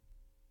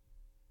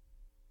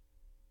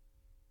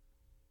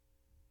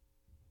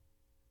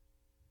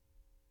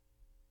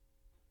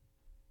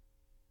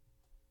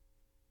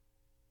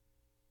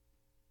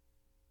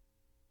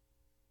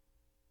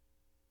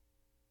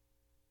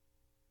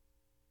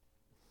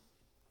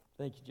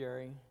Thank you,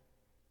 Jerry. And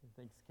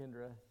thanks,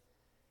 Kendra,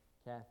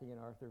 Kathy,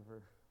 and Arthur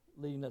for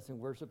leading us in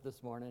worship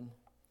this morning.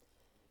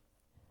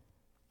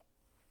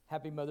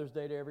 Happy Mother's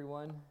Day to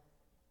everyone.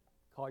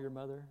 Call your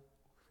mother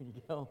when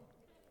you go.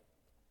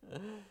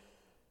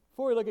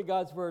 Before we look at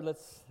God's Word,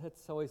 let's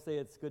always say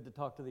it's good to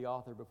talk to the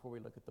author before we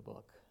look at the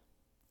book.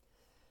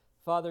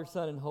 Father,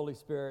 Son, and Holy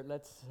Spirit,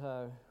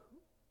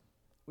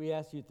 we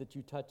ask you that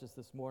you touch us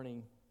this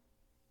morning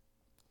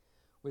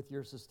with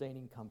your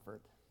sustaining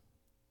comfort,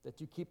 that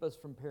you keep us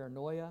from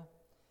paranoia,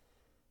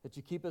 that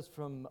you keep us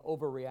from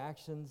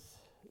overreactions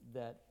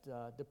that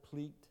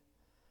deplete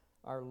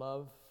our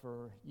love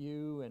for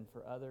you and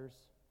for others.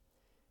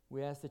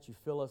 We ask that you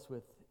fill us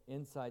with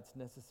insights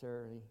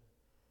necessary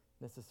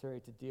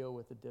to deal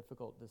with the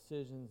difficult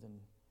decisions and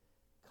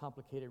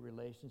complicated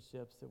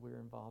relationships that we're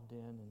involved in.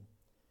 And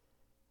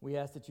we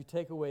ask that you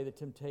take away the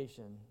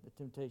temptation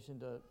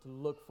to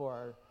look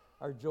for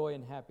our joy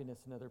and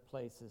happiness in other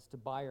places, to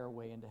buy our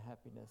way into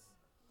happiness.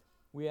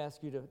 We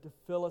ask you to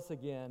fill us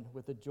again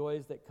with the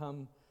joys that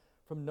come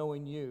from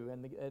knowing you,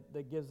 and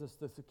that gives us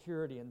the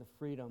security and the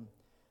freedom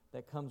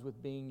that comes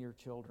with being your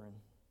children.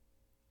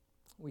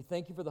 We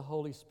thank you for the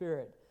Holy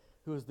Spirit,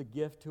 who is the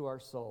gift to our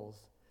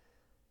souls,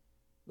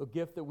 the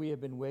gift that we have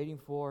been waiting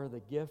for, the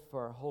gift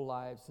for our whole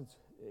lives, since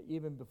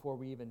even before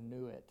we even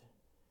knew it.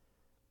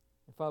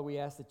 And Father, we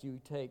ask that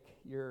you take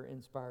your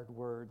inspired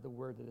word, the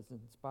word that is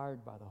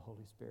inspired by the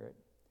Holy Spirit,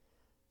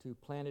 to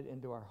plant it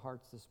into our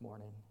hearts this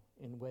morning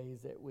in ways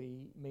that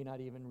we may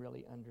not even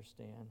really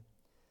understand,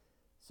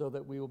 so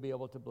that we will be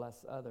able to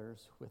bless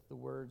others with the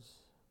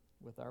words,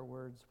 with our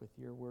words, with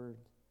your word,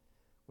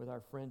 with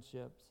our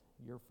friendships,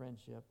 your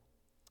friendship,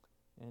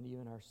 and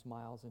even our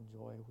smiles and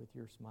joy with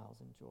your smiles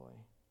and joy.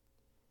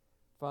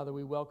 Father,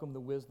 we welcome the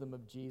wisdom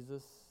of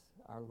Jesus,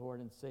 our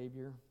Lord and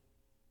Savior.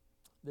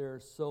 There are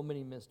so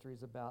many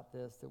mysteries about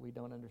this that we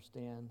don't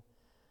understand,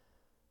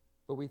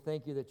 but we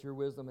thank you that your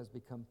wisdom has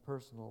become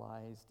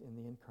personalized in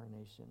the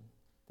incarnation,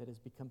 that has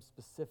become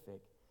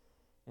specific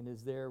and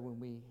is there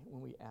when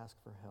we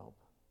ask for help.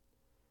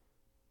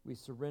 We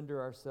surrender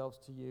ourselves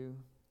to you.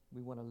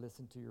 We want to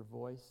listen to your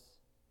voice.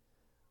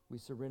 We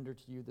surrender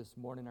to you this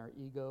morning our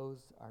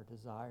egos, our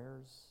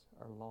desires,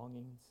 our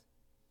longings.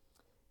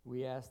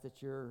 We ask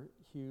that your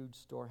huge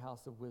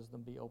storehouse of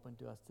wisdom be open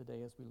to us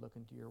today as we look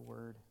into your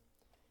word.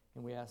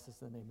 And we ask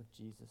this in the name of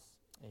Jesus.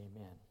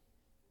 Amen.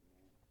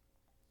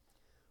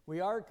 We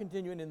are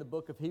continuing in the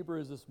book of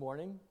Hebrews this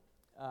morning,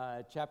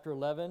 chapter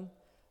 11,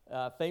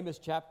 famous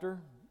chapter.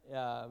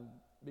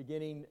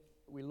 Beginning,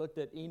 we looked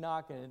at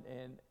Enoch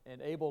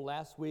and Abel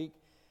last week,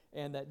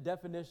 and that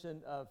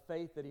definition of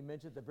faith that he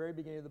mentioned at the very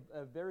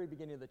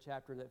beginning of the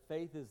chapter, that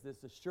faith is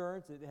this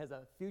assurance. It has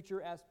a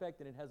future aspect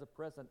and it has a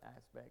present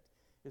aspect.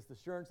 It's the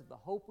assurance of the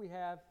hope we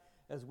have,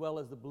 as well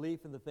as the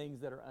belief in the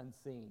things that are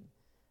unseen.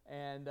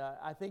 And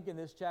I think in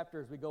this chapter,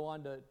 as we go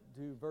on to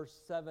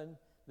verse 7,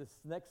 this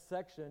next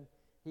section,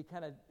 he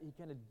kind of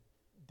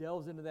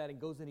delves into that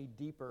and goes any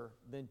deeper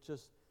than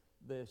just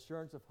the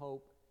assurance of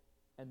hope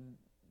and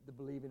the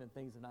believing in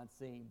things that are not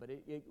seen. But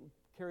it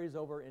carries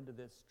over into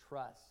this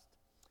trust.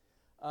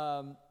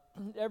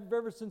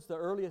 Ever since the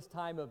earliest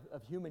time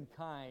of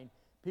humankind,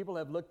 people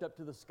have looked up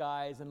to the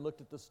skies and looked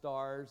at the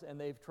stars, and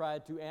they've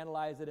tried to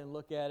analyze it and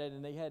look at it,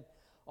 and they had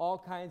all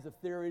kinds of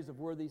theories of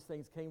where these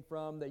things came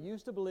from. They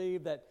used to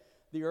believe that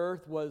the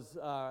earth was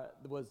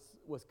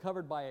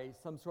covered by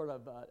some sort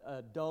of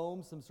a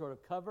dome, some sort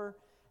of cover,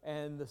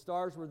 and the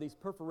stars were these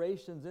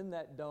perforations in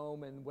that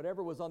dome, and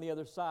whatever was on the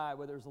other side,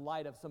 whether it was the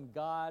light of some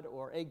god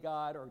or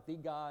the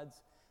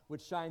gods,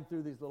 would shine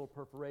through these little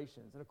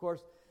perforations. And of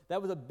course, that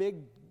was a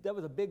big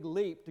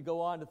leap to go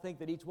on to think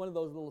that each one of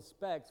those little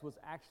specks was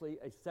actually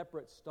a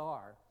separate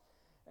star.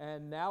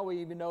 And now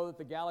we even know that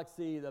the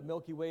galaxy, the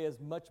Milky Way, is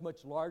much,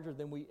 much larger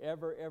than we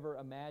ever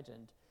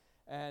imagined.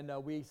 And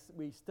we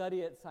study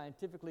it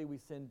scientifically. We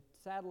send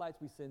satellites,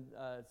 we send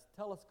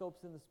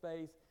telescopes into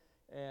space.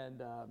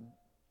 And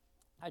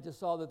I just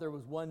saw that there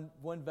was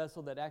one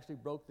vessel that actually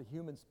broke the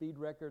human speed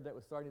record that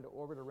was starting to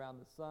orbit around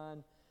the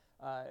sun.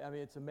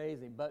 It's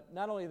amazing. But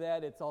not only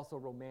that, it's also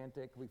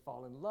romantic. We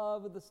fall in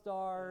love with the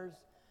stars,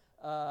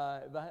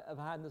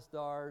 behind the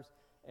stars.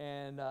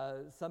 And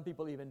some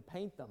people even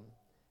paint them,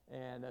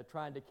 and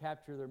trying to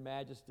capture their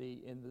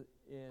majesty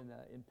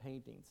in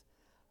paintings.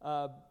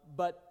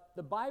 But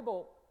the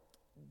Bible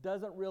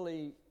doesn't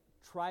really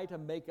try to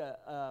make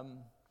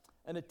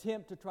an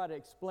attempt to try to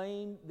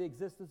explain the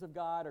existence of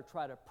God or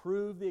try to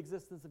prove the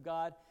existence of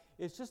God.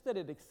 It's just that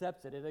it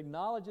accepts it. It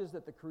acknowledges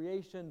that the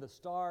creation, the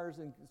stars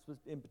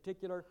in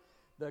particular,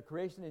 the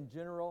creation in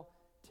general,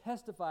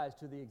 testifies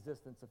to the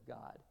existence of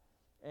God.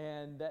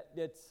 And that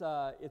it's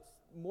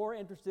more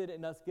interested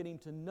in us getting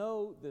to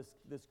know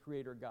this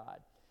Creator God.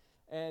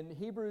 And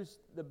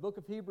the book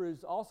of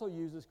Hebrews also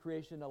uses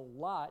creation a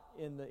lot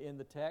in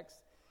the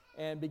text.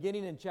 And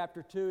beginning in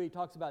chapter 2, he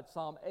talks about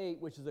Psalm 8,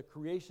 which is a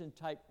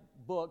creation-type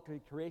book, a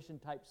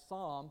creation-type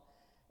psalm,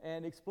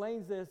 and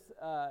explains this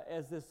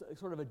as this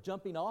sort of a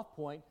jumping-off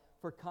point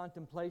for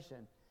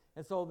contemplation.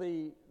 And so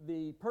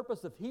the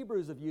purpose of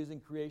Hebrews of using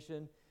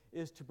creation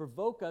is to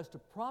provoke us, to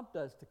prompt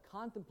us to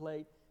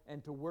contemplate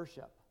and to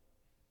worship.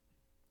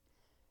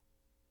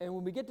 And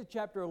when we get to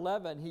chapter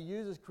 11, he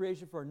uses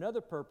creation for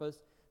another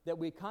purpose, that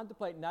we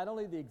contemplate not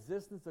only the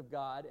existence of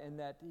God and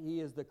that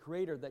he is the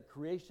creator, that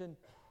creation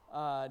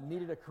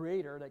needed a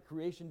creator, that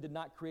creation did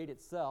not create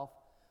itself,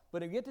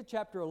 but we get to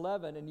chapter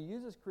 11, and he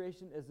uses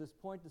creation as this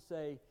point to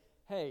say,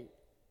 hey,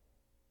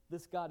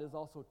 this God is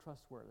also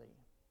trustworthy.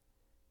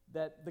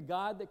 That the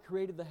God that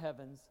created the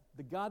heavens,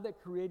 the God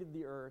that created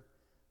the earth,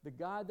 the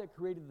God that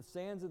created the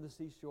sands of the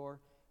seashore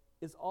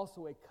is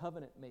also a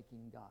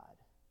covenant-making God.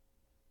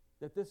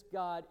 That this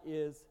God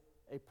is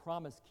a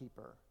promise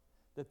keeper.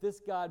 That this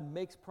God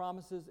makes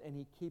promises and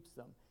he keeps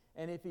them.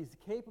 And if he's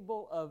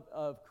capable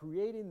of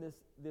creating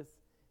this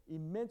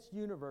immense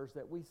universe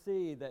that we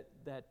see,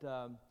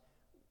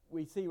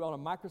 we see on a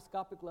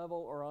microscopic level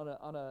or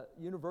on a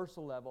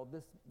universal level,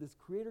 this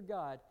creator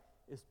God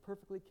is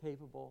perfectly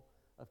capable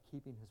of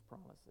keeping his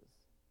promises.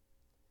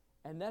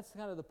 And that's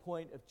kind of the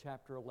point of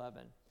chapter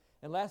 11.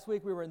 And last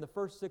week we were in the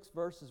first 6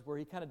 verses where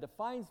he kind of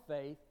defines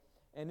faith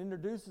and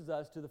introduces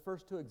us to the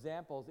first 2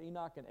 examples,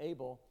 Enoch and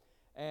Abel.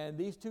 And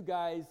these 2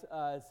 guys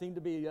seem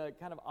to be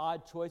kind of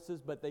odd choices,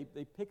 but they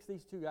picked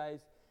these 2 guys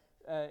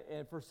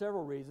and for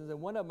several reasons.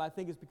 And one of them, I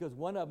think, is because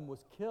one of them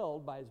was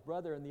killed by his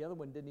brother and the other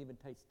one didn't even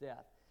taste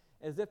death.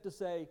 As if to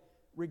say,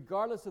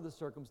 regardless of the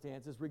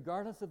circumstances,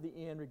 regardless of the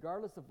end,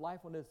 regardless of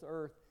life on this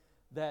earth,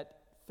 that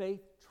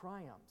faith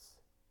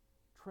triumphs.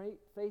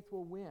 Faith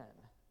will win.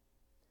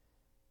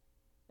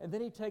 And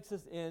then he takes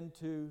us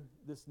into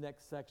this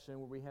next section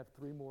where we have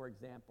 3 more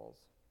examples.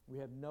 We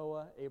have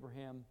Noah,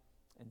 Abraham,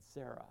 and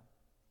Sarah.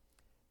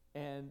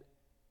 And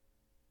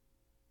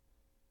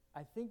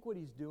I think what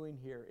he's doing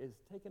here is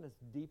taking us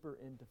deeper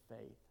into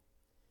faith.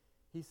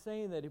 He's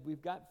saying that if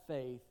we've got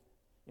faith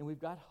and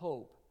we've got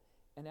hope,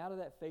 and out of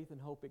that faith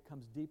and hope, it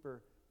comes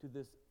deeper to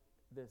this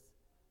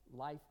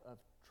life of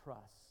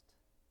trust.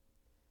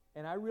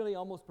 And I really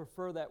almost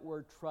prefer that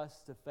word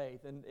trust to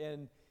faith.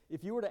 And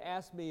if you were to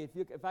ask me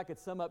if I could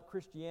sum up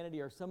Christianity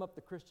or sum up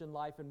the Christian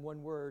life in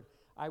one word,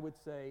 I would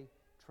say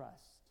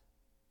trust.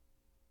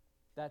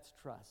 That's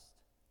trust.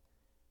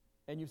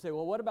 And you say,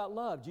 well, what about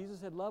love? Jesus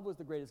said love was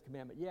the greatest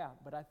commandment. Yeah,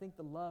 but I think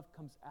the love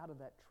comes out of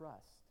that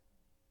trust.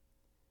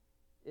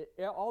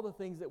 All the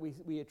things that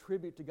we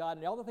attribute to God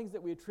and all the things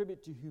that we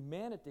attribute to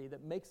humanity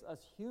that makes us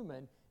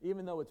human,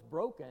 even though it's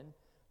broken,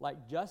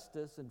 like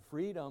justice and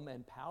freedom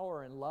and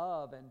power and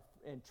love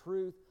and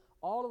truth,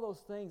 all of those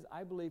things,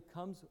 I believe,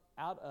 comes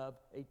out of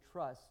a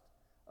trust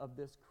of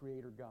this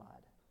Creator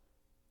God.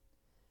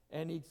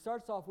 And he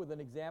starts off with an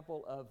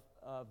example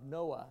of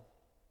Noah.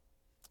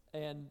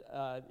 And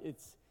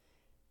it's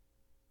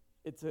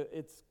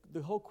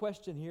the whole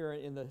question here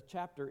in the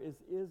chapter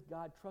is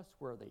God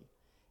trustworthy?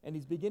 And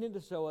he's beginning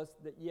to show us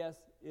that, yes,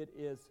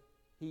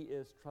 he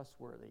is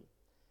trustworthy.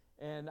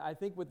 And I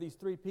think with these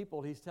 3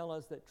 people, he's telling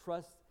us that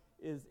trust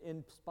is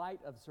in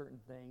spite of certain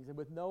things. And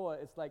with Noah,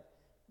 it's like,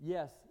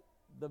 yes,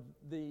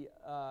 the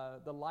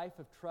life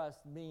of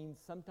trust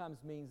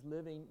sometimes means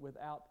living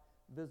without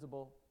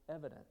visible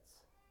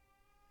evidence.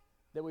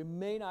 That we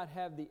may not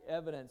have the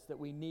evidence that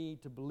we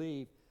need to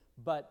believe,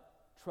 but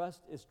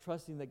trust is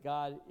trusting that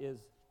God is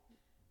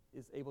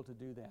able to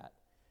do that.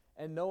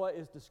 And Noah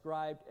is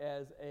described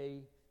as a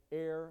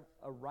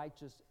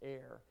righteous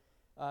heir.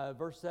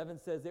 Verse 7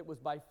 says, it was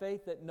by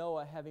faith that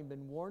Noah, having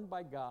been warned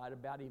by God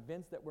about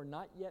events that were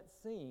not yet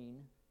seen,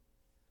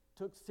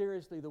 took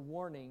seriously the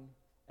warning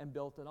and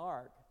built an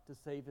ark to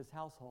save his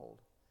household.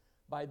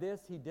 By this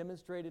he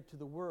demonstrated to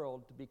the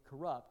world to be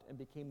corrupt and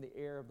became the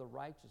heir of the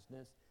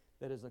righteousness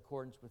that is in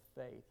accordance with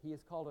faith. He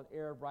is called an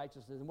heir of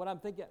righteousness. And what I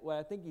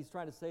think he's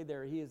trying to say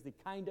there, he is the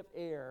kind of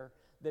heir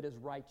that is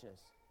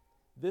righteous.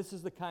 This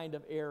is the kind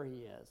of heir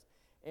he is.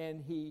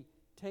 And he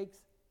takes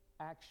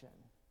action.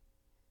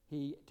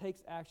 He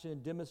takes action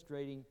in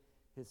demonstrating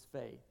his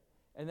faith.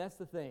 And that's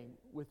the thing.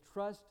 With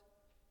trust,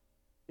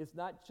 it's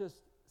not just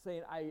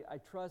saying, I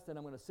trust and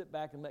I'm going to sit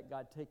back and let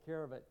God take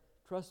care of it.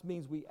 Trust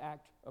means we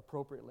act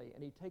appropriately.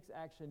 And he takes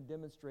action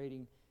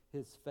demonstrating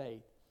his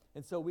faith.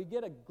 And so we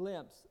get a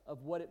glimpse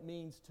of what it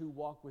means to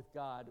walk with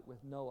God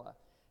with Noah.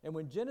 And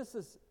when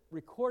Genesis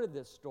recorded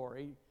this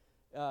story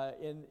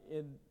in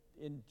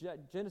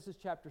Genesis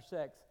chapter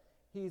 6,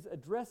 he's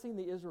addressing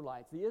the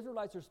Israelites. The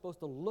Israelites are supposed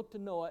to look to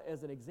Noah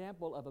as an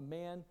example of a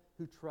man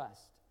who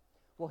trusts.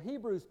 Well,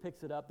 Hebrews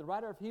picks it up. The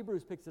writer of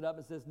Hebrews picks it up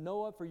and says,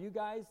 Noah, for you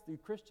guys, you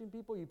Christian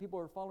people, you people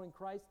who are following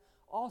Christ,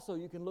 also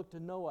you can look to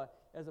Noah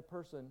as a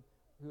person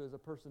who is a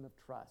person of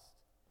trust.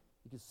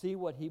 You can see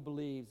what he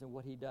believes and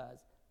what he does.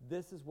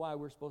 This is why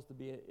we're supposed to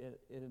be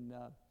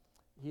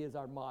he is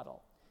our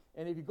model.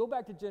 And if you go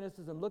back to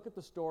Genesis and look at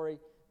the story,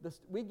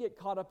 we get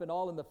caught up in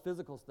the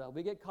physical stuff.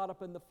 We get caught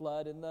up in the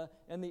flood and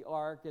the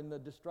ark and the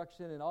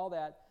destruction and all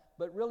that.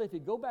 But really, if you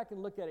go back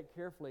and look at it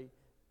carefully,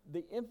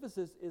 the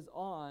emphasis is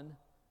on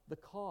the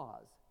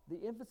cause. The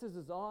emphasis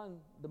is on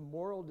the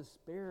moral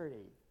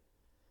disparity.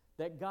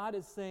 That God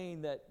is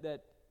saying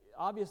that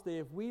obviously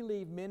if we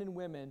leave men and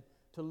women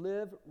to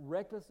live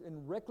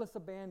in reckless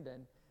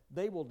abandon,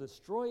 they will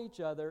destroy each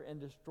other and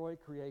destroy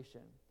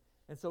creation.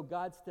 And so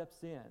God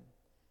steps in.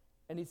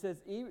 And he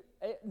says,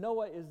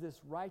 Noah is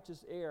this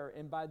righteous heir,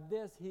 and by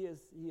this he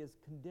is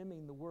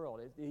condemning the world.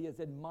 He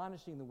is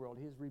admonishing the world.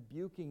 He is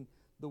rebuking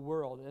the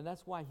world. And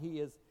that's why he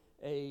is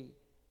a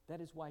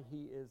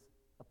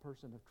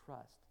person of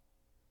trust.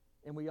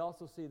 And we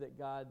also see that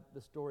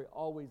the story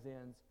always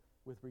ends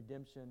with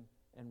redemption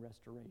and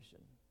restoration.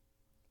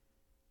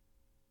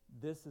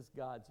 This is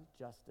God's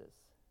justice.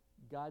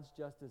 God's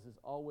justice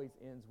always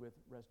ends with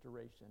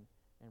restoration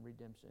and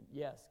redemption.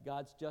 Yes,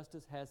 God's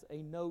justice has a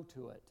no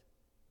to it,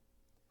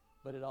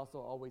 but it also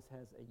always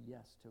has a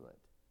yes to it.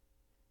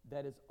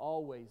 That is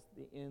always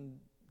the end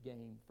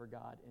game for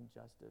God in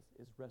justice,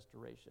 is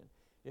restoration.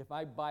 If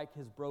my bike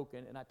is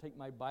broken and I take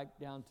my bike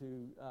down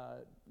to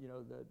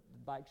the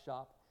bike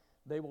shop,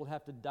 they will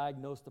have to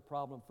diagnose the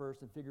problem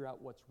first and figure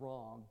out what's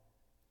wrong,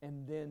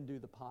 and then do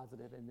the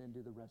positive, and then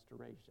do the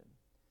restoration.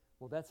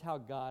 Well, that's how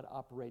God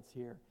operates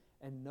here,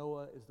 and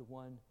Noah is the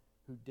one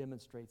who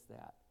demonstrates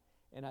that.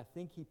 And I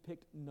think he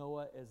picked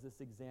Noah as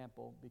this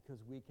example because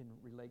we can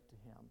relate to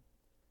him.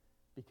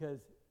 Because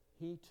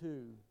he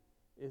too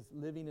is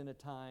living in a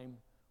time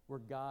where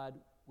God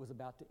was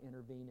about to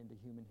intervene into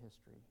human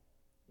history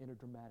in a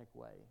dramatic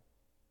way.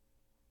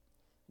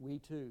 We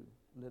too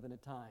live in a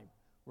time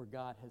where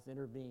God has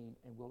intervened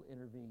and will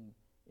intervene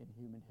in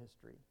human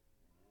history.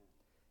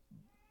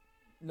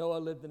 Noah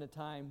lived in a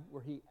time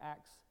where he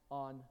acts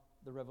on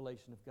the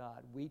revelation of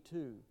God. We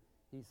too,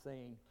 he's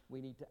saying, we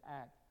need to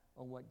act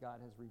on what God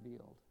has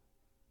revealed.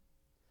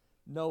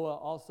 Noah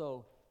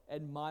also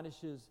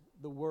admonishes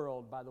the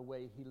world by the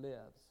way he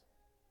lives.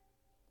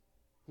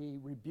 He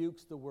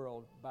rebukes the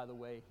world by the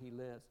way he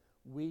lives.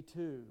 We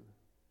too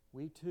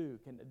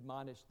can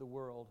admonish the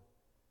world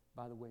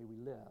by the way we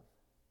live.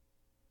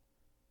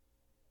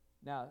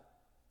 Now,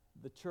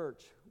 the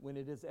church, when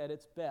it is at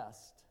its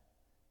best,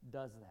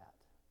 does that.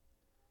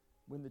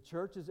 When the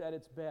church is at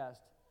its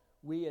best,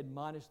 we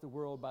admonish the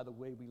world by the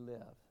way we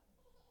live,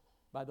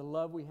 by the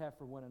love we have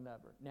for one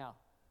another. Now,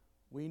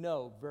 we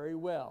know very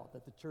well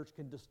that the church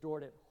can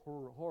distort it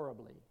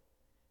horribly,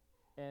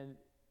 and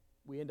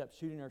we end up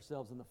shooting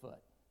ourselves in the foot.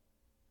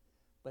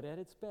 But at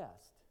its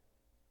best,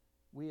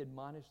 we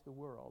admonish the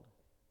world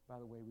by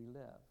the way we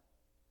live.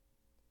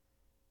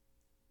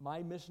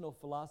 My missional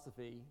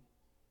philosophy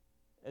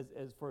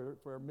as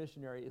for a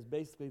missionary is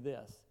basically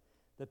this,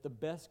 that the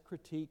best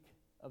critique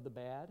of the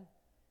bad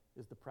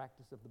is the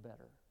practice of the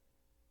better.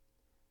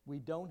 We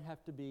don't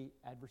have to be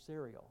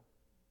adversarial,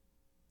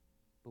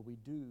 but we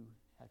do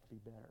have to be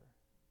better.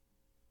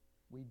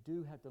 We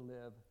do have to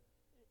live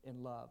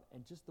in love.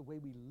 And just the way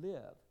we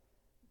live,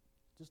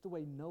 just the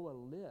way Noah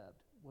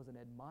lived, was an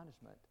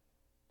admonishment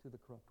to the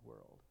corrupt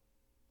world.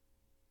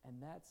 And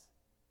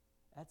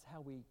that's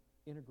how we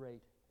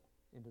integrate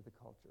into the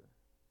culture.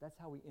 That's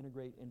how we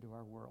integrate into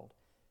our world.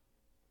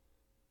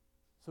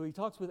 So he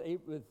talks with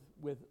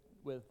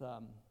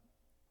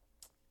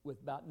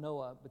about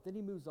Noah, but then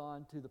he moves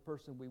on to the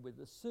person we would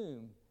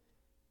assume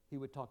he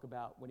would talk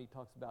about when he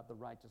talks about the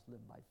righteous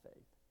live by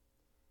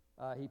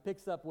faith. He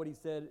picks up what he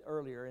said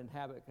earlier in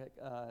Habakkuk,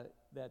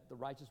 that the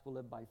righteous will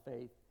live by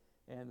faith,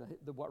 and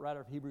the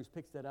writer of Hebrews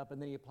picks that up,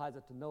 and then he applies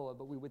it to Noah.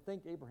 But we would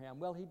think Abraham,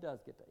 well, he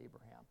does get to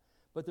Abraham.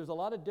 But there's a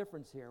lot of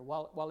difference here.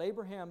 While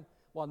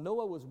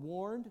Noah was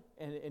warned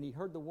and he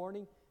heard the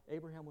warning,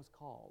 Abraham was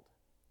called.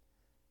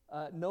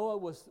 Noah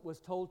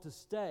was told to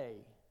stay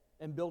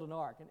and build an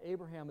ark, and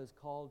Abraham is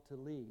called to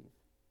leave.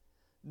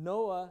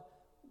 Noah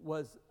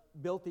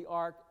built the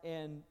ark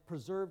and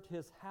preserved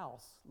his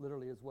house,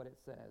 literally is what it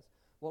says.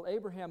 Well,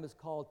 Abraham is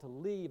called to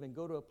leave and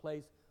go to a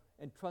place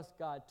and trust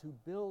God to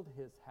build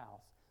his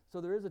house. So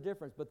there is a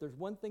difference, but there's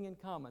one thing in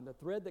common. The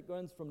thread that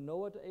runs from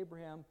Noah to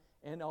Abraham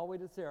and all the way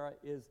to Sarah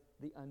is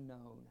the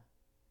unknown.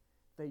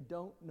 They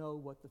don't know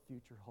what the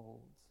future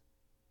holds.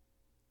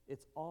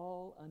 It's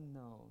all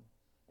unknown,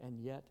 and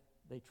yet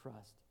they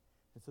trust.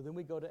 And so then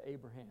we go to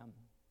Abraham.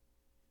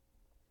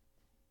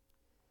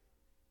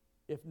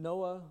 If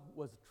Noah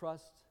was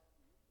trust,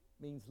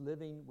 means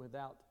living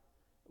without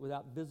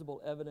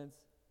visible evidence,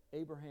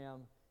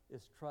 Abraham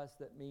is trust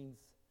that means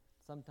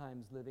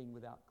sometimes living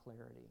without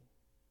clarity,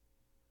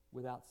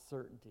 without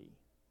certainty.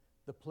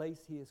 The place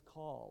he is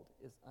called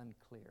is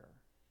unclear.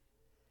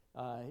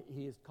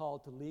 He is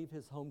called to leave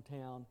his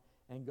hometown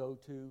and go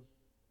to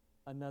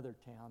another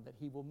town that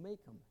he will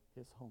make him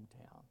his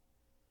hometown.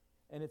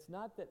 And it's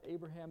not that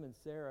Abraham and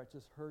Sarah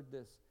just heard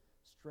this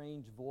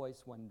strange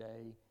voice one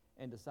day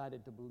and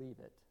decided to believe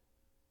it.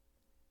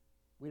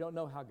 We don't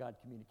know how God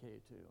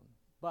communicated to them.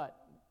 But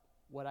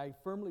what I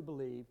firmly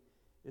believe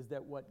is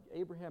that what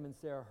Abraham and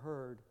Sarah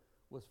heard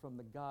was from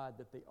the God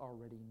that they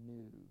already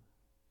knew.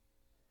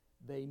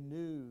 They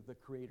knew the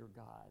Creator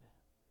God.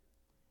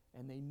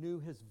 And they knew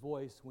his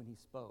voice when he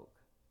spoke.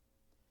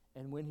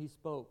 And when he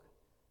spoke,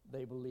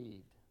 they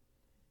believed.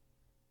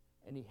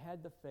 And he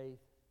had the faith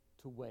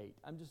to wait.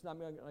 I'm not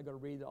going to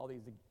read all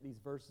these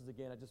verses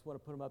again. I just want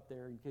to put them up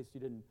there in case you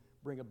didn't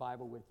bring a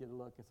Bible with you to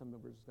look. And some of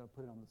them we're just going to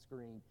put it on the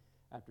screen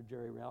after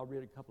Jerry read. I'll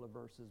read a couple of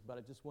verses, but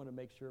I just want to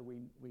make sure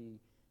we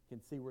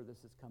can see where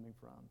this is coming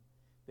from.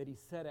 That he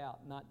set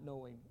out not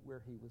knowing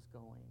where he was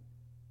going.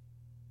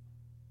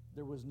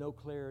 There was no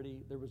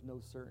clarity, there was no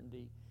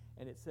certainty,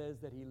 and it says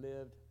that he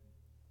lived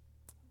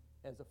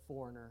as a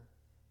foreigner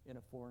in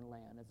a foreign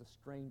land, as a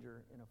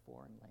stranger in a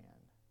foreign land.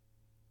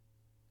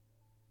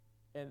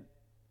 And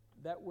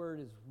that word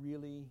is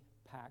really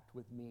packed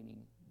with meaning,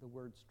 the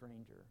word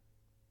stranger.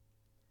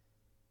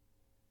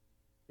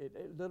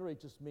 It literally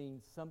just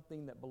means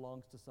something that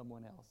belongs to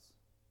someone else.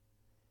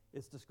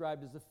 It's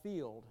described as a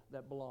field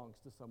that belongs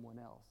to someone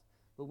else.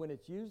 But when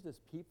it's used as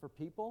for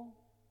people,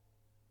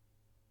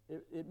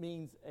 it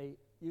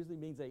usually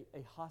means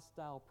a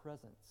hostile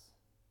presence,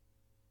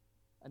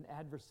 an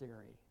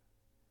adversary,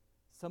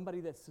 somebody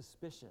that's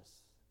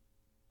suspicious,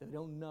 that they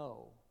don't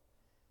know.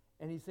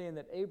 And he's saying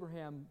that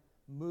Abraham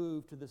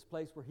moved to this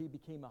place where he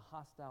became a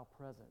hostile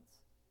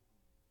presence.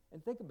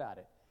 And think about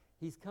it.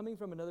 He's coming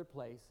from another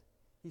place.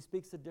 He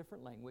speaks a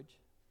different language.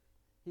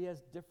 He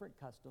has different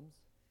customs.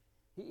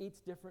 He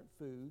eats different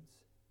foods.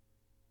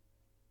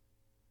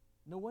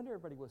 No wonder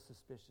everybody was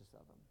suspicious of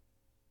him.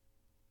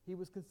 He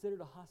was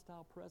considered a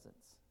hostile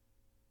presence.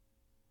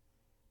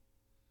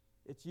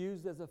 It's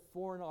used as a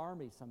foreign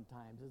army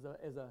sometimes,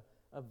 as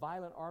a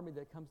violent army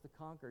that comes to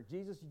conquer.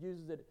 Jesus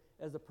uses it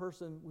as a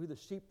person who the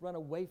sheep run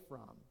away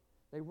from.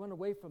 They run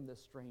away from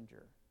this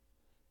stranger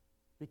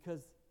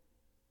because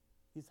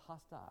he's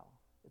hostile.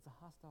 It's a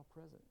hostile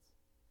presence.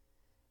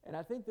 And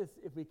I think this,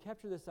 if we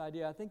capture this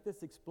idea, I think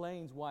this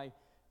explains why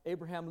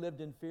Abraham lived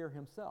in fear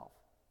himself.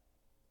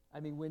 I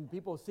mean, when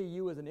people see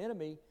you as an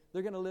enemy,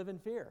 they're going to live in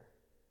fear.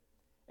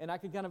 And I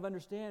can kind of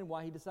understand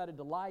why he decided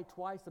to lie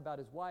twice about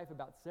his wife,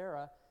 about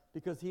Sarah,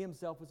 because he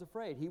himself was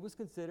afraid. He was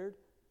considered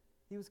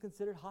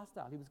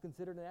hostile. He was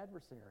considered an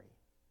adversary,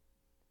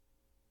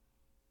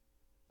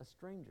 a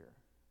stranger.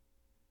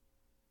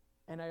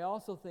 And I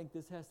also think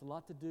this has a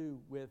lot to do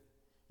with,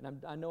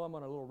 and I know I'm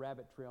on a little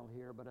rabbit trail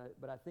here,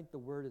 but I think the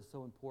word is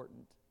so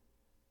important.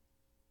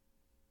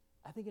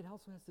 I think it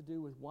also has to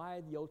do with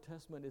why the Old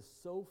Testament is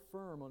so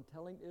firm on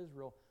telling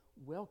Israel,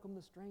 welcome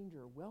the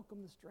stranger,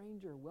 welcome the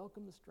stranger,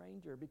 welcome the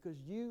stranger, because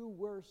you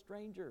were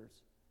strangers.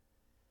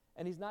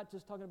 And he's not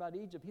just talking about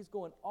Egypt, he's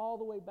going all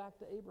the way back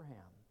to Abraham.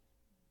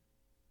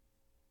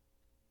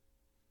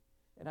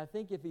 And I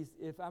think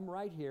if I'm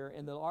right here,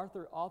 and the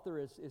author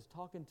is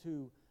talking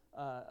to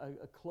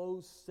a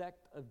closed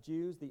sect of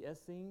Jews, the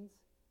Essenes,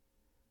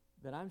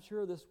 then I'm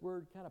sure this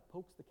word kind of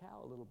pokes the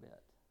cow a little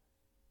bit.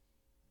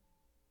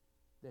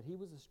 That he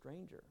was a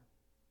stranger,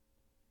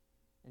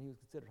 and he was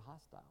considered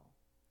hostile.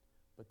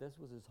 But this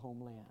was his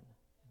homeland.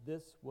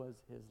 This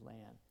was his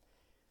land.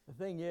 The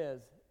thing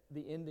is,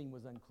 the ending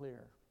was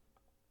unclear.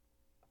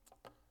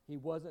 He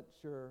wasn't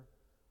sure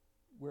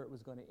where it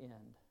was going to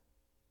end.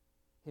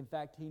 In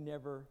fact, he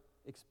never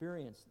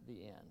experienced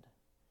the end.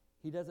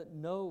 He doesn't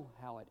know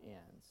how it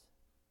ends.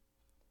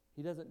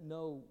 He doesn't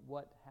know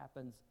what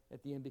happens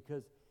at the end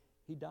because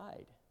he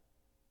died.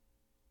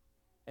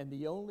 And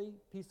the only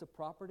piece of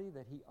property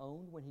that he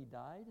owned when he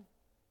died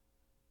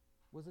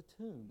was a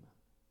tomb.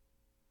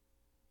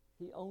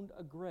 He owned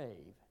a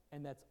grave,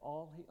 and that's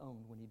all he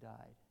owned when he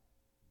died.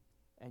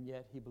 And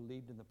yet he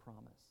believed in the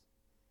promise.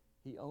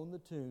 He owned the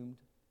tomb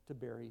to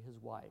bury his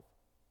wife.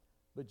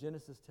 But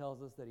Genesis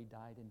tells us that he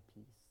died in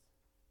peace.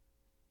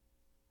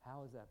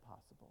 How is that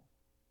possible?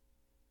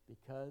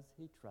 Because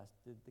he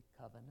trusted the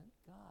covenant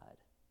God.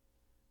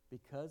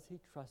 Because he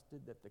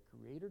trusted that the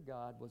Creator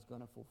God was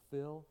going to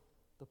fulfill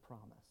the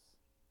promise.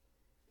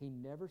 He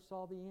never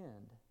saw the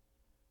end,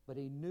 but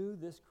he knew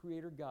this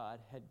Creator God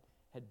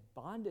had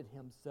bonded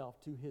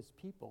himself to his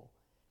people,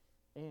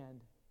 and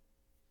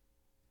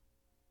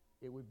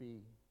it would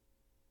be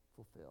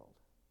fulfilled.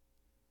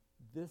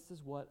 This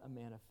is what a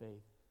man of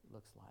faith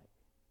looks like.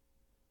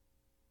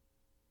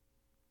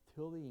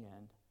 Till the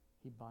end,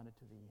 he bonded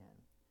to the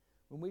end.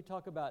 When we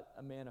talk about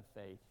a man of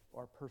faith,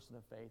 or a person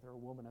of faith, or a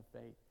woman of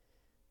faith,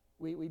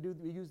 we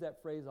use that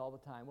phrase all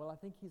the time. Well, I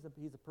think he's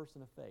a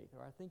person of faith,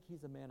 or I think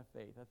he's a man of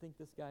faith. I think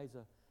this guy's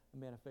a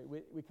man of faith.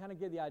 We kind of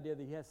get the idea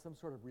that he has some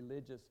sort of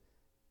religious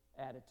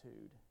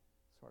attitude,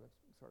 sort of,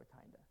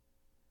 kind of.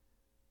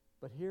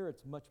 But here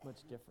it's much,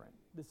 much different.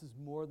 This is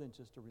more than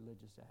just a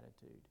religious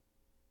attitude.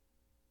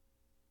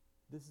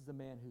 This is a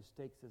man who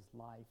stakes his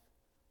life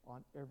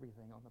on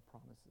everything, on the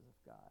promises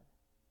of God,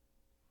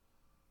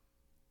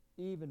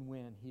 even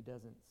when he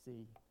doesn't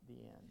see the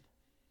end.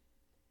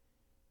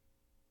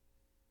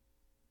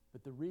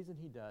 But the reason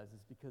he does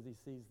is because he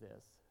sees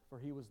this. For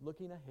he was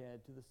looking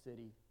ahead to the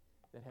city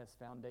that has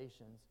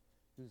foundations,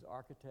 whose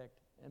architect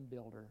and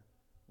builder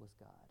was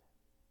God.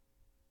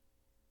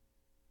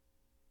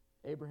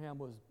 Abraham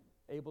was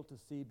able to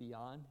see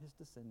beyond his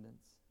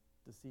descendants,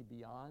 to see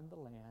beyond the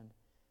land,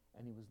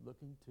 and he was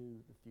looking to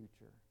the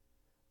future.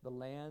 The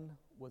land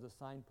was a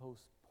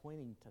signpost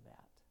pointing to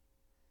that.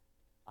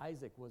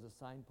 Isaac was a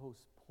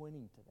signpost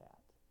pointing to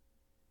that.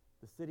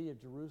 The city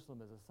of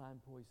Jerusalem is a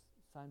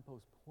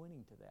signpost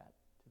pointing to that,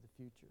 to the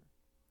future.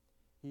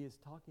 He is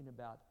talking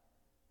about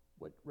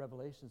what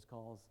Revelations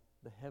calls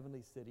the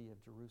heavenly city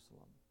of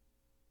Jerusalem.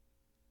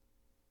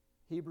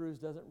 Hebrews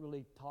doesn't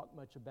really talk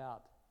much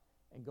about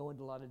and go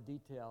into a lot of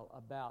detail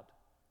about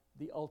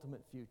the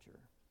ultimate future.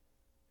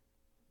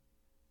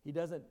 He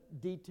doesn't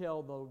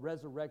detail the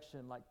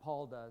resurrection like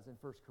Paul does in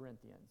 1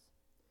 Corinthians.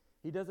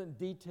 He doesn't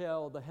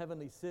detail the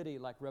heavenly city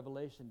like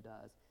Revelation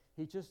does.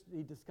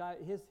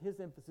 His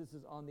emphasis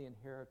is on the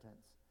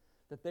inheritance,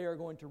 that they are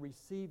going to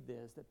receive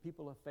this, that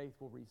people of faith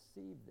will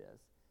receive this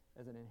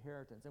as an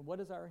inheritance. And what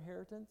is our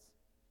inheritance?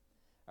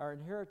 Our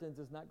inheritance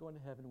is not going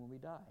to heaven when we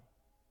die.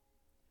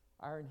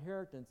 Our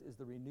inheritance is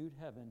the renewed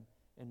heaven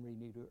and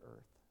renewed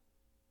earth.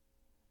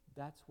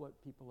 That's what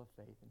people of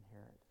faith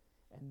inherit.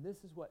 And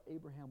this is what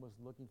Abraham was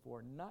looking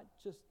for, not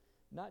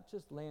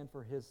just land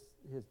for his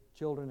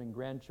children and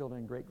grandchildren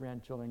and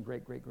great-grandchildren and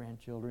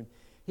great-great-grandchildren.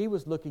 He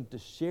was looking to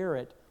share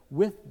it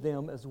with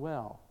them as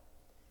well.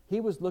 He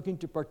was looking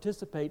to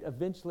participate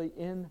eventually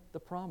in the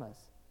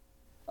promise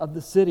of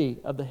the city,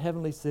 of the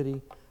heavenly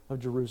city of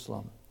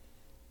Jerusalem,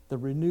 the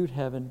renewed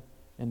heaven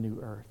and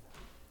new earth.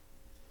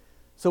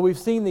 So we've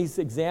seen these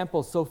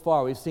examples so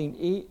far. We've seen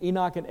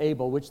Enoch and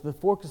Abel, which the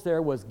focus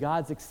there was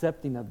God's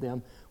accepting of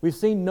them. We've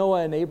seen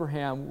Noah and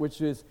Abraham, which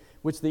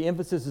the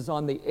emphasis is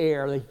on the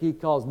heir. He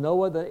calls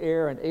Noah the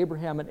heir and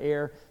Abraham an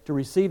heir to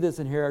receive this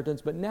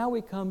inheritance. But now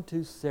we come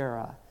to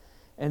Sarah.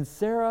 And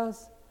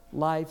Sarah's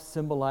life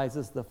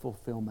symbolizes the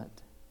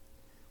fulfillment.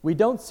 We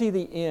don't see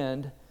the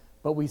end,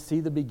 but we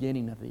see the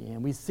beginning of the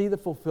end. We see the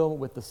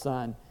fulfillment with the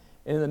son.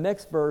 And the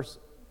next verse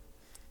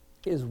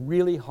is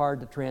really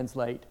hard to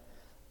translate.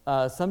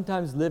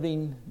 Sometimes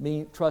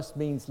trust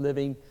means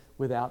living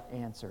without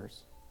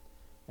answers.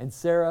 And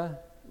Sarah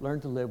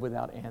learned to live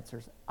without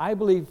answers. I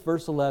believe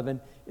verse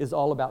 11 is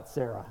all about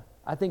Sarah.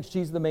 I think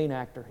she's the main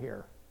actor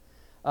here.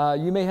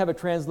 You may have a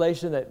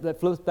translation that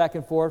flips back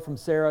and forth from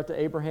Sarah to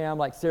Abraham,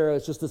 like Sarah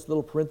is just this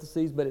little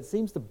parentheses, but it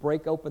seems to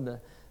break open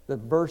the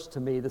verse to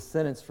me, the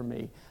sentence for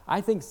me.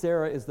 I think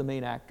Sarah is the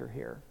main actor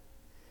here.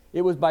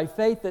 It was by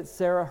faith that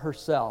Sarah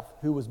herself,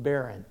 who was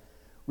barren,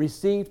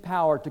 received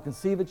power to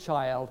conceive a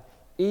child,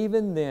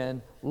 even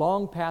then,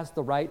 long past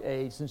the right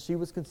age, since she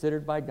was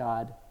considered by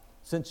God,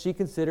 since she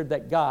considered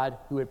that God,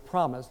 who had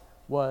promised,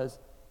 was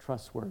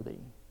trustworthy.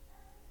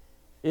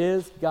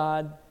 Is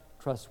God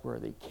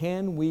trustworthy?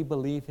 Can we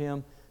believe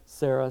him?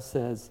 Sarah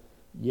says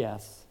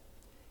yes,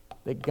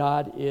 that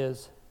God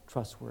is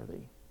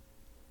trustworthy,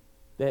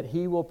 that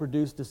he will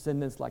produce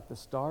descendants like the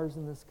stars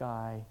in the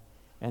sky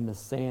and the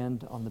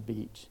sand on the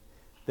beach,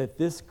 that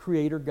this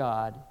Creator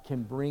God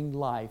can bring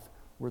life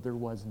where there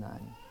was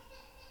none.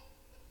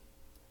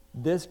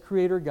 This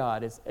Creator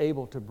God is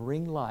able to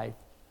bring life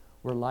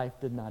where life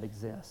did not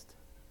exist.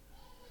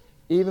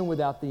 Even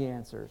without the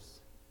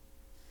answers,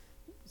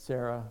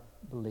 Sarah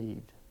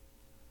believed.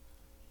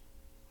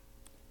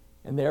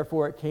 And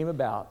therefore it came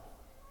about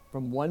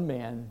from one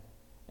man,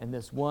 and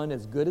this one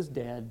as good as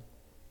dead,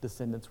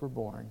 descendants were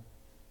born,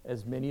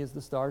 as many as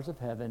the stars of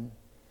heaven,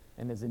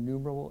 and as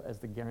innumerable as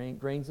the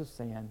grains of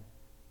sand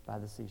by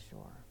the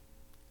seashore.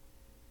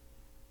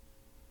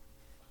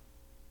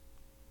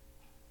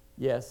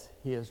 Yes,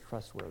 he is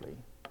trustworthy.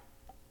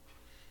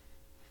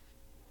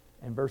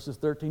 And verses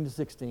 13 to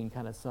 16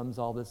 kind of sums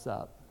all this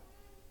up.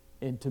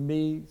 And to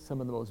me, some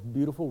of the most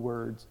beautiful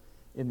words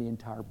in the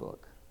entire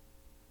book.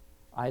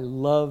 I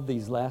love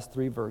these last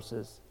three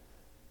verses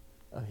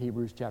of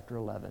Hebrews chapter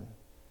 11.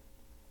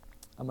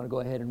 I'm going to go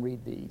ahead and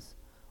read these.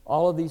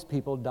 All of these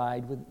people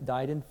died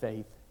in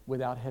faith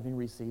without having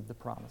received the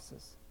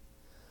promises.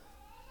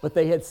 But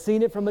they had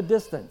seen it from a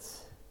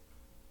distance,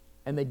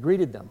 and they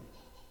greeted them.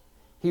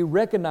 They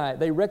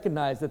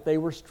recognized that they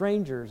were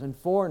strangers and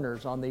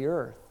foreigners on the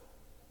earth.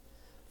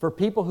 For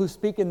people who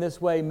speak in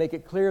this way make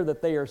it clear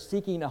that they are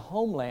seeking a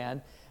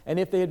homeland, and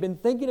if they had been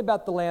thinking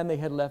about the land they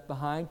had left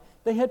behind,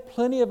 they had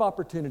plenty of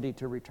opportunity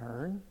to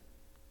return.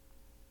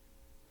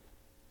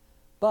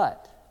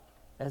 But,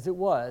 as it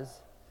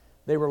was,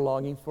 they were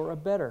longing for a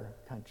better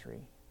country.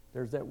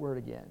 There's that word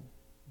again,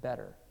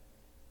 better.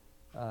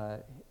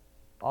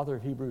 Author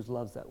of Hebrews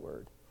loves that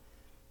word.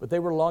 But they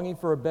were longing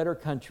for a better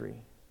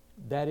country,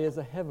 that is,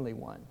 a heavenly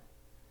one.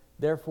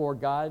 Therefore,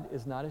 God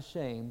is not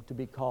ashamed to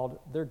be called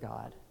their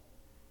God,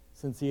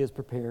 since he has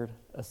prepared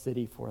a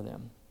city for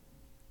them.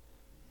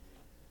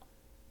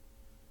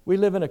 We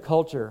live in a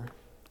culture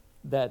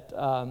that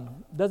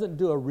doesn't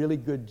do a really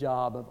good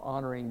job of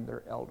honoring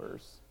their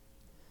elders.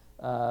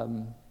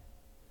 Other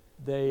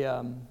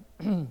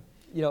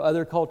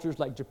cultures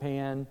like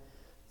Japan,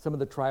 some of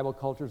the tribal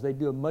cultures, they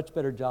do a much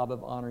better job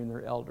of honoring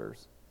their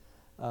elders.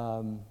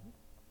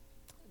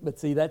 But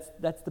see,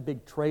 that's the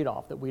big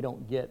trade-off that we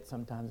don't get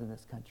sometimes in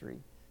this country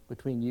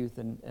between youth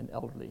and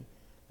elderly.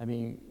 I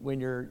mean, when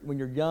you're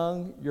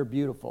young, you're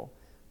beautiful.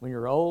 When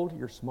you're old,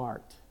 you're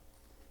smart.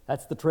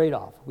 That's the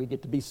trade-off. We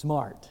get to be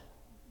smart,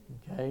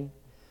 okay?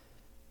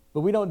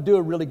 But we don't do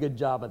a really good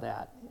job of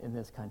that in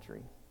this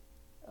country.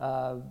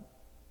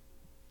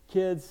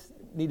 Kids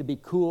need to be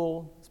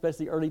cool,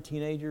 especially early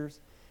teenagers.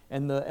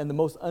 And the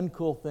most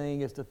uncool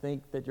thing is to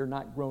think that you're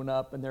not grown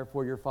up and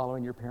therefore you're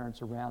following your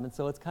parents around. And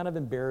so it's kind of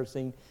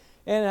embarrassing.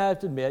 And I have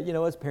to admit,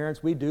 as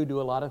parents, we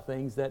do a lot of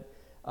things that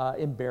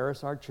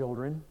embarrass our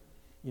children.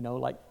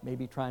 like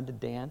maybe trying to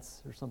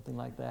dance or something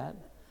like that.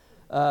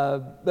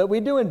 But we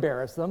do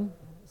embarrass them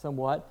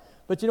somewhat.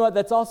 But you know what?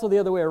 That's also the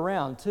other way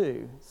around,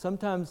 too.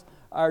 Sometimes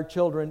our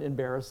children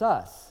embarrass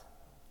us.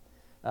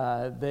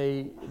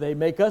 They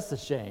make us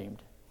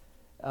ashamed.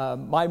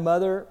 My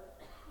mother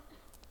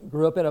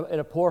grew up in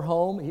a poor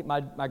home.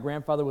 My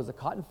grandfather was a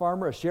cotton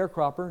farmer, a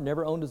sharecropper,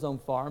 never owned his own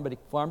farm, but he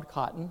farmed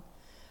cotton.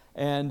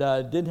 And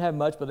didn't have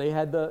much, but they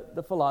had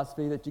the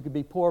philosophy that you could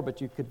be poor, but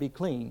you could be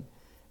clean.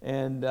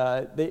 And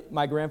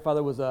my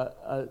grandfather was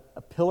a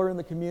pillar in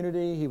the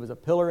community. He was a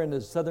pillar in the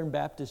Southern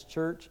Baptist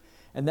Church,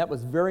 and that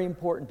was very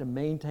important to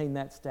maintain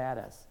that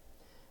status.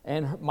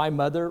 And my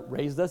mother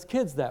raised us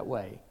kids that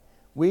way.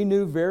 We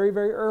knew very,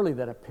 very early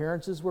that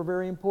appearances were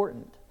very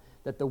important,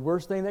 that the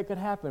worst thing that could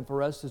happen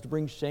for us is to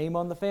bring shame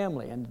on the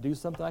family and to do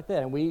something like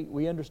that, and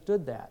we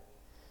understood that.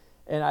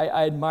 And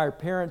I admire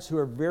parents who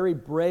are very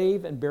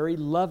brave and very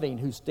loving,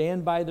 who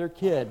stand by their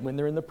kid when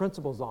they're in the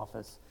principal's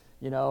office,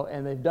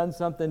 and they've done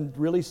something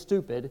really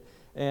stupid,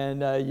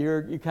 and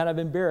you're kind of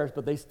embarrassed,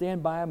 but they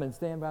stand by them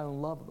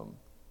and love them.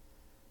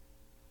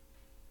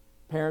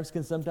 Parents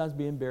can sometimes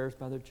be embarrassed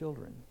by their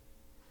children.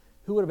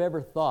 Who would have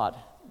ever thought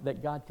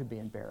that God could be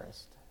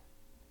embarrassed?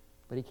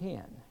 But he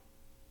can.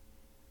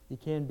 He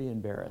can be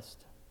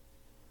embarrassed.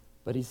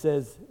 But he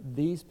says,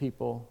 these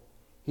people,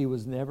 he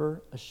was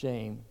never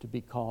ashamed to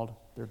be called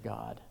their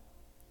God.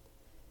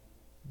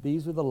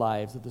 These were the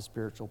lives of the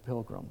spiritual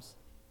pilgrims.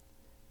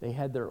 They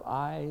had their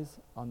eyes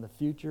on the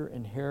future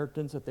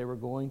inheritance that they were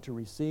going to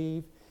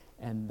receive,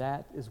 and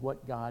that is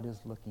what God is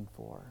looking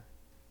for.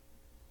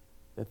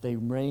 That they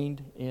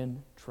reigned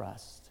in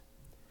trust.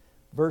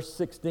 Verse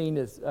 15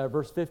 is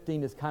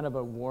kind of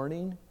a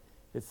warning.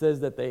 It says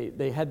that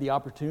they had the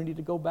opportunity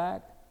to go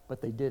back,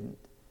 but they didn't.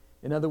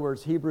 In other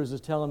words, Hebrews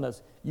is telling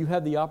us, you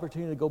have the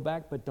opportunity to go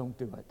back, but don't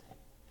do it.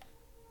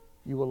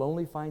 You will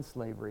only find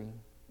slavery.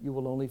 You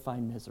will only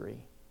find misery.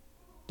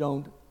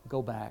 Don't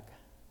go back.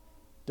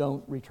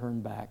 Don't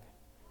return back.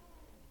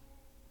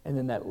 And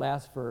then that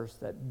last verse,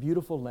 that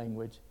beautiful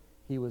language,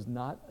 he was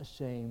not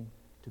ashamed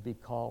to be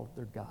called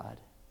their God.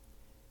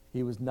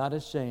 He was not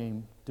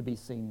ashamed to be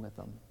seen with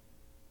them.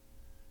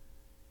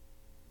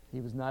 He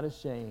was not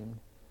ashamed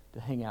to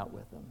hang out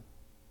with them.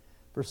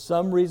 For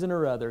some reason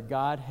or other,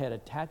 God had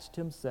attached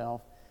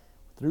himself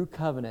through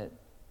covenant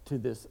to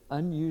this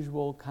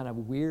unusual, kind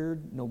of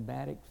weird,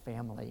 nomadic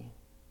family.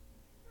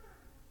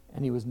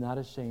 And he was not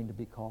ashamed to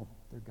be called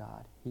their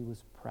God. He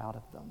was proud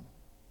of them.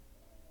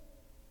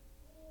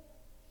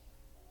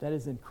 That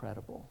is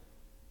incredible.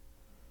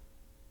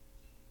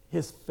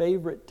 His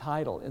favorite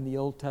title in the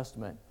Old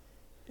Testament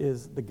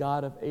is the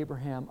God of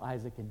Abraham,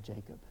 Isaac, and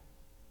Jacob.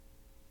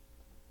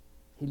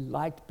 He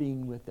liked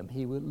being with them.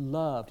 He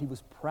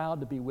was proud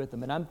to be with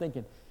them. And I'm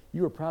thinking,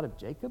 you were proud of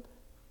Jacob?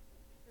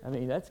 I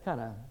mean, that's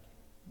kind of,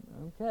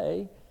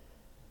 okay.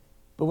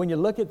 But when you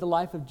look at the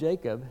life of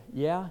Jacob,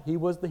 yeah, he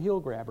was the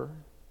heel grabber.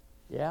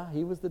 Yeah,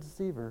 he was the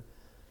deceiver.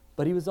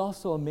 But he was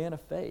also a man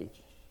of faith.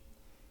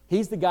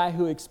 He's the guy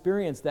who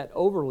experienced that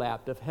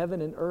overlap of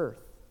heaven and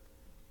earth.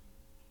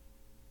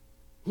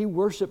 He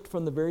worshiped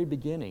from the very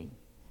beginning.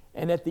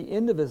 And at the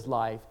end of his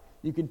life,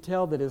 you can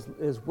tell that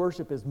his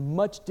worship is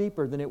much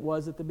deeper than it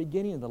was at the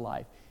beginning of the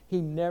life. He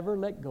never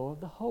let go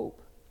of the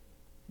hope.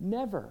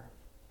 Never.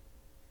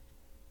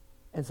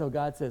 And so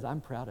God says,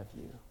 I'm proud of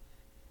you.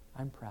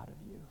 I'm proud of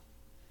you.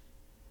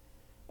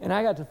 And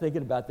I got to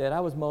thinking about that.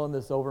 I was mulling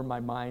this over in my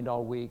mind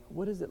all week.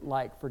 What is it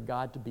like for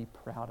God to be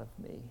proud of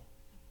me?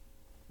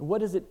 What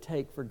does it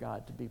take for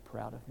God to be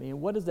proud of me?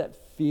 And what does that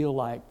feel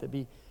like to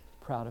be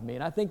proud of me?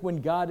 And I think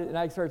when God, and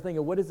I started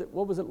thinking,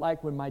 what was it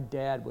like when my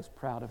dad was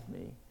proud of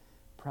me?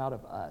 Proud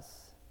of us.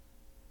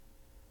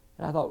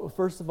 And I thought, well,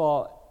 first of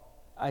all,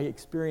 I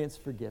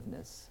experienced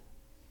forgiveness.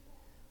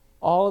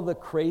 All of the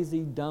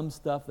crazy, dumb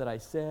stuff that I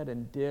said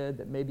and did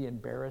that maybe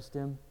embarrassed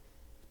him,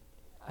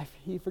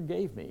 he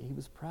forgave me. He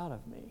was proud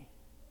of me.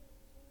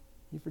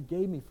 He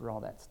forgave me for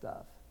all that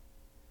stuff.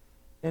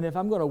 And if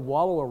I'm going to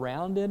wallow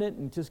around in it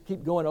and just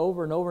keep going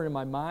over and over in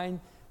my mind,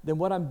 then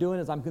what I'm doing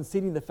is I'm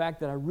conceding the fact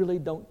that I really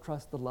don't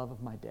trust the love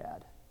of my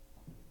dad.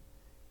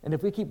 And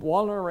if we keep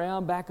wallowing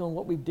around back on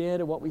what we did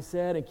and what we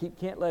said and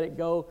can't let it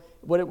go,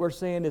 what we're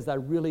saying is I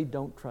really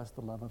don't trust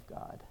the love of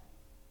God.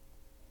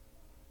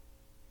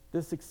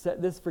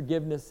 This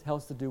forgiveness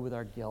has to do with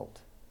our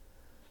guilt.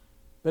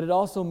 But it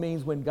also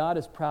means when God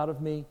is proud of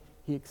me,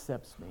 he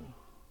accepts me.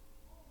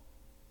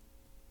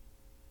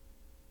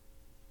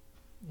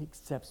 He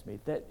accepts me.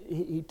 That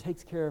he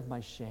takes care of my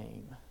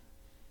shame.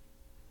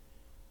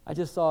 I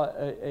just saw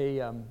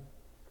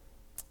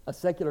a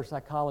secular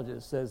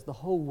psychologist says the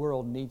whole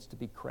world needs to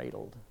be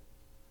cradled.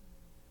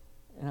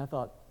 And I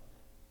thought,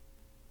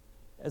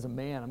 as a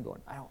man, I'm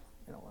going, I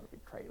don't want to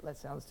be cradled. That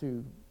sounds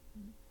too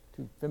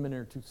feminine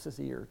or too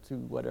sissy or too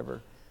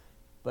whatever.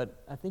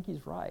 But I think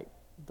he's right.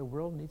 The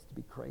world needs to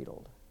be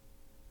cradled.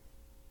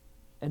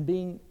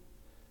 And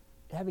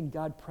having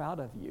God proud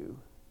of you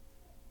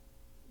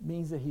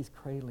means that he's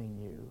cradling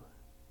you.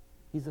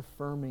 He's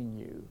affirming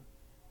you.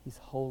 He's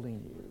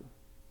holding you.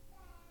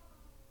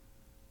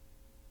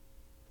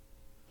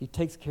 He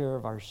takes care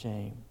of our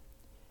shame.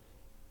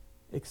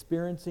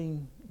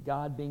 Experiencing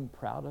God being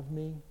proud of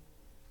me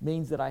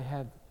means that I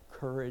have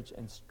courage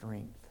and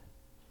strength.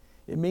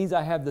 It means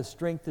I have the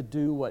strength to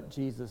do what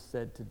Jesus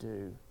said to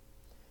do.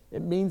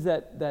 It means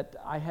that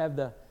I have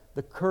the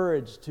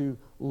courage to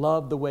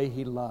love the way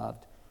he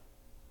loved.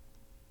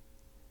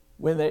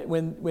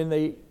 When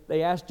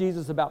they asked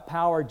Jesus about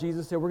power,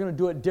 Jesus said, we're going to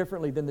do it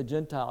differently than the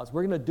Gentiles.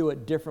 We're going to do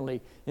it differently.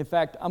 In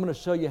fact, I'm going to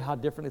show you how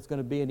different it's going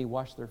to be. And he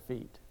washed their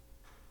feet.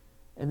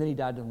 And then he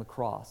died on the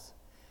cross.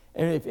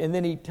 And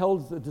then he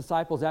tells the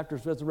disciples after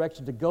his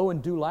resurrection to go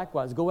and do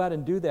likewise. Go out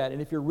and do that.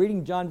 And if you're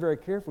reading John very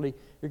carefully,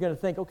 you're going to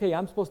think, okay,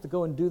 I'm supposed to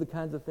go and do the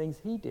kinds of things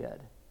he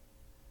did.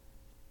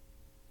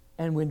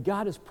 And when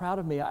God is proud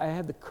of me, I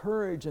have the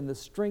courage and the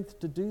strength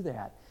to do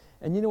that.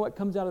 And you know what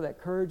comes out of that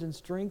courage and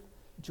strength?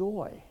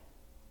 Joy.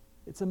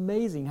 It's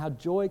amazing how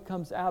joy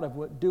comes out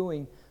of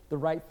doing the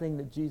right thing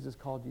that Jesus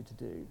called you to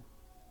do.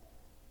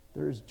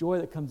 There is joy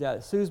that comes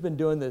out. Sue's been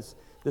doing this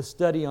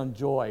study on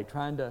joy,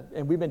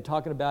 and we've been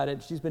talking about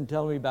it. She's been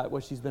telling me about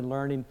what she's been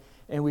learning,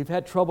 and we've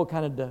had trouble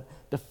kind of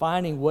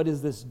defining what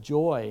is this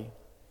joy.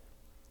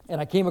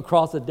 And I came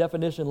across a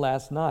definition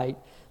last night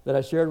that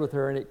I shared with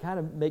her, and it kind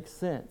of makes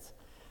sense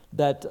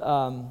that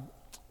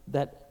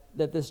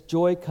this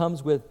joy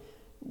comes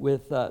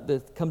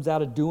that comes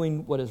out of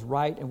doing what is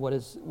right and what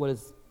is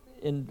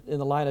in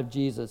the line of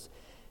Jesus.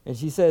 And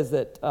she says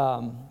that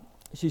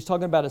she's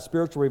talking about a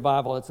spiritual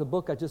revival. It's a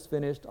book I just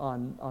finished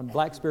on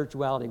black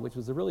spirituality, which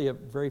was really a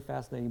very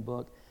fascinating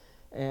book.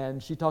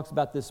 And she talks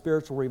about this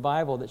spiritual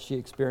revival that she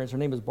experienced. Her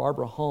name is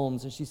Barbara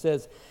Holmes. And she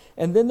says,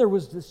 and then there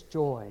was this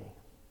joy.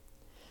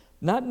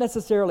 Not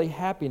necessarily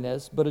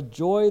happiness, but a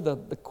joy,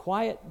 the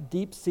quiet,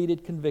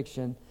 deep-seated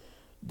conviction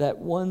that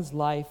one's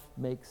life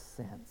makes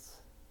sense.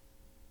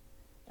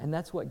 And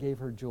that's what gave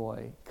her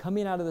joy.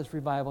 Coming out of this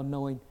revival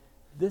knowing,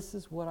 this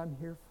is what I'm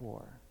here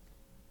for.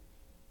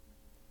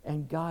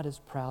 And God is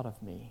proud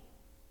of me.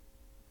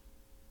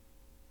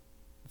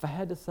 If I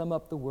had to sum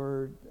up the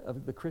word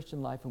of the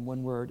Christian life in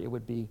one word, it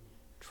would be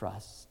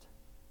trust.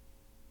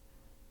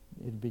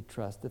 It would be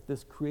trust. That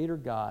this Creator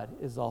God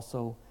is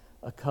also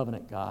a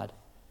covenant God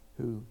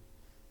who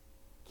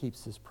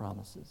keeps his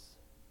promises.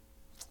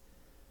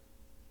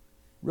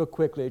 Real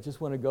quickly, I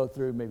just want to go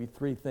through maybe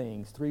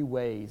three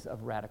ways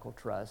of radical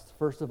trust.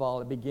 First of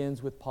all, it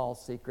begins with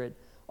Paul's secret,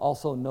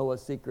 also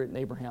Noah's secret and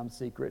Abraham's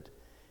secret.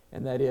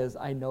 And that is,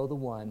 I know the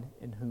one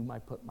in whom I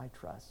put my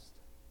trust.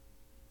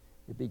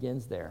 It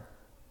begins there.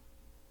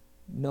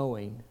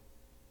 Knowing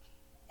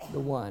the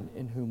one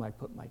in whom I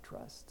put my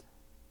trust.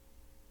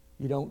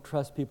 You don't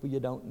trust people you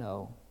don't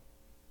know.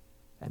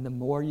 And the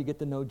more you get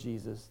to know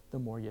Jesus, the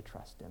more you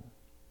trust him.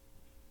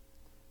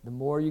 The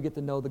more you get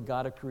to know the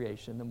God of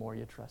creation, the more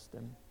you trust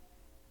him.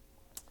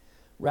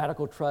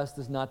 Radical trust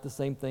is not the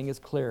same thing as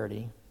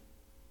clarity.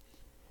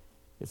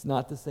 It's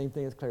not the same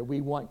thing as clarity. We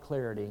want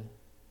clarity.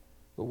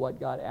 But what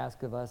God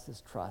asks of us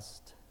is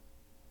trust.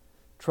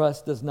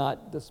 Trust does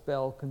not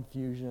dispel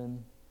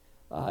confusion.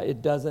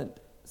 It doesn't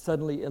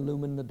suddenly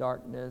illumine the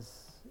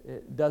darkness.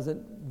 It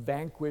doesn't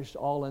vanquish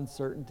all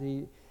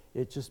uncertainty.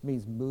 It just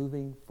means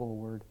moving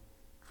forward,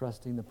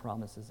 trusting the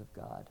promises of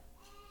God.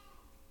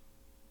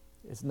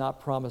 It's not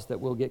promised that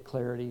we'll get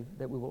clarity,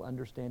 that we will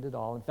understand it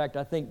all. In fact,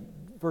 I think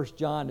 1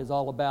 John is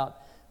all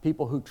about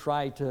people who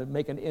try to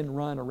make an end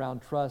run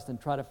around trust and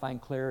try to find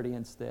clarity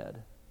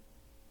instead.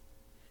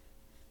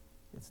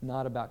 It's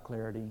not about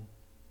clarity,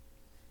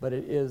 but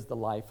it is the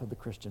life of the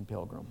Christian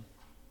pilgrim.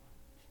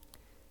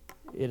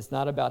 It's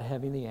not about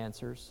having the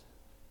answers.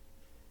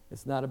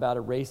 It's not about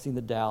erasing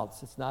the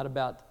doubts. It's not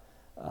about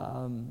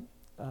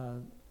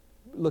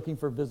looking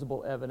for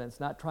visible evidence,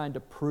 not trying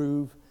to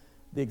prove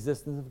the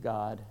existence of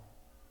God.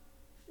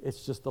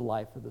 It's just the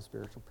life of the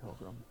spiritual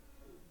pilgrim.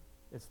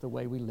 It's the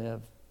way we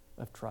live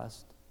of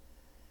trust.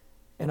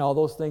 And all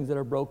those things that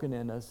are broken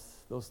in us,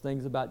 those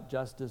things about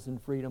justice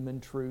and freedom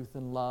and truth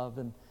and love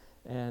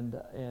and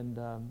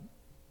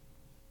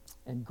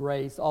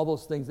grace, all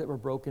those things that were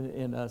broken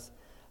in us,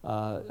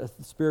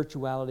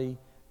 spirituality,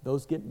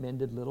 those get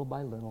mended little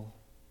by little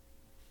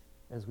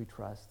as we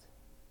trust.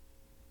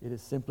 It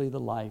is simply the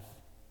life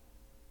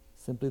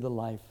of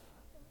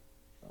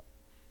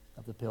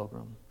the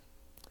pilgrim.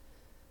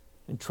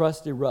 And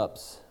trust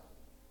erupts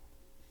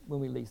when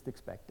we least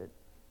expect it.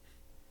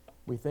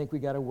 We think we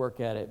got to work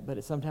at it,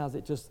 but sometimes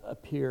it just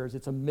appears.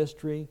 It's a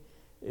mystery.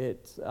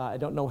 I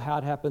don't know how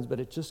it happens, but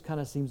it just kind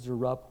of seems to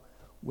erupt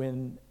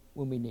when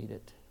we need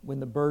it,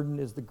 when the burden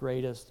is the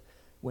greatest,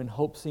 when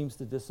hope seems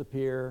to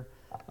disappear,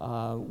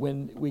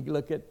 when we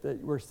look at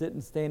we're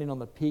standing on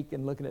the peak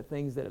and looking at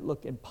things that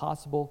look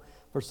impossible,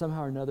 for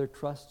somehow or another,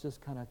 trust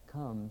just kind of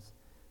comes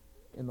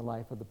in the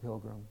life of the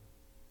pilgrim,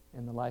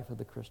 in the life of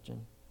the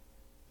Christian.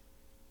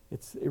 It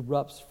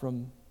erupts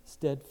from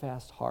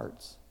steadfast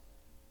hearts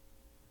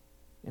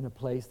in a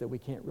place that we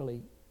can't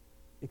really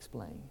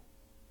explain.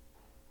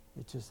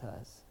 It just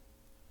has.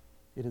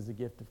 It is a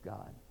gift of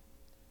God.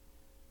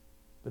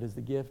 But it's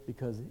a gift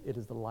because it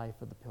is the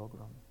life of the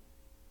pilgrim.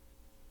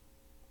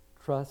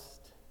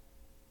 Trust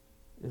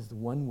is the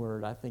one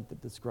word I think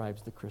that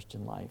describes the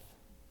Christian life.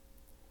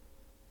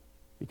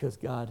 Because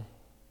God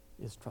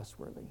is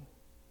trustworthy.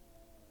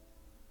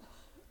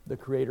 The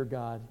Creator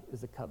God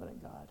is a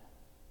covenant God.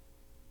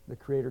 The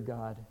Creator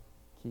God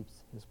keeps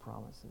his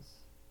promises.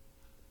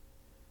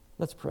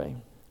 Let's pray.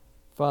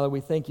 Father,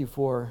 we thank you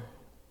for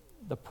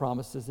the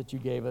promises that you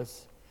gave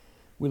us.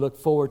 We look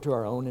forward to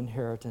our own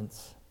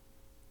inheritance.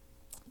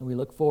 And we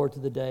look forward to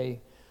the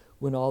day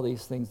when all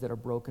these things that are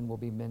broken will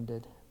be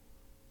mended.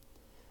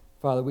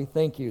 Father, we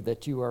thank you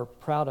that you are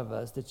proud of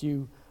us, that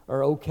you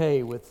are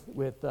okay with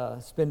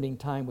spending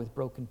time with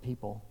broken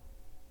people.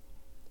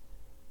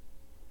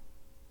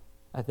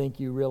 I think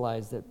you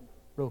realize that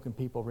broken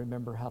people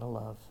remember how to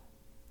love.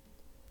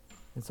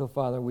 And so,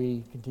 Father,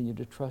 we continue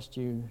to trust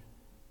you,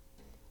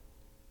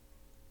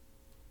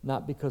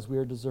 not because we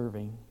are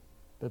deserving,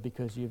 but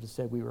because you have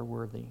said we were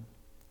worthy.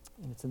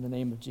 And it's in the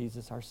name of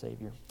Jesus, our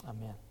Savior.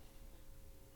 Amen.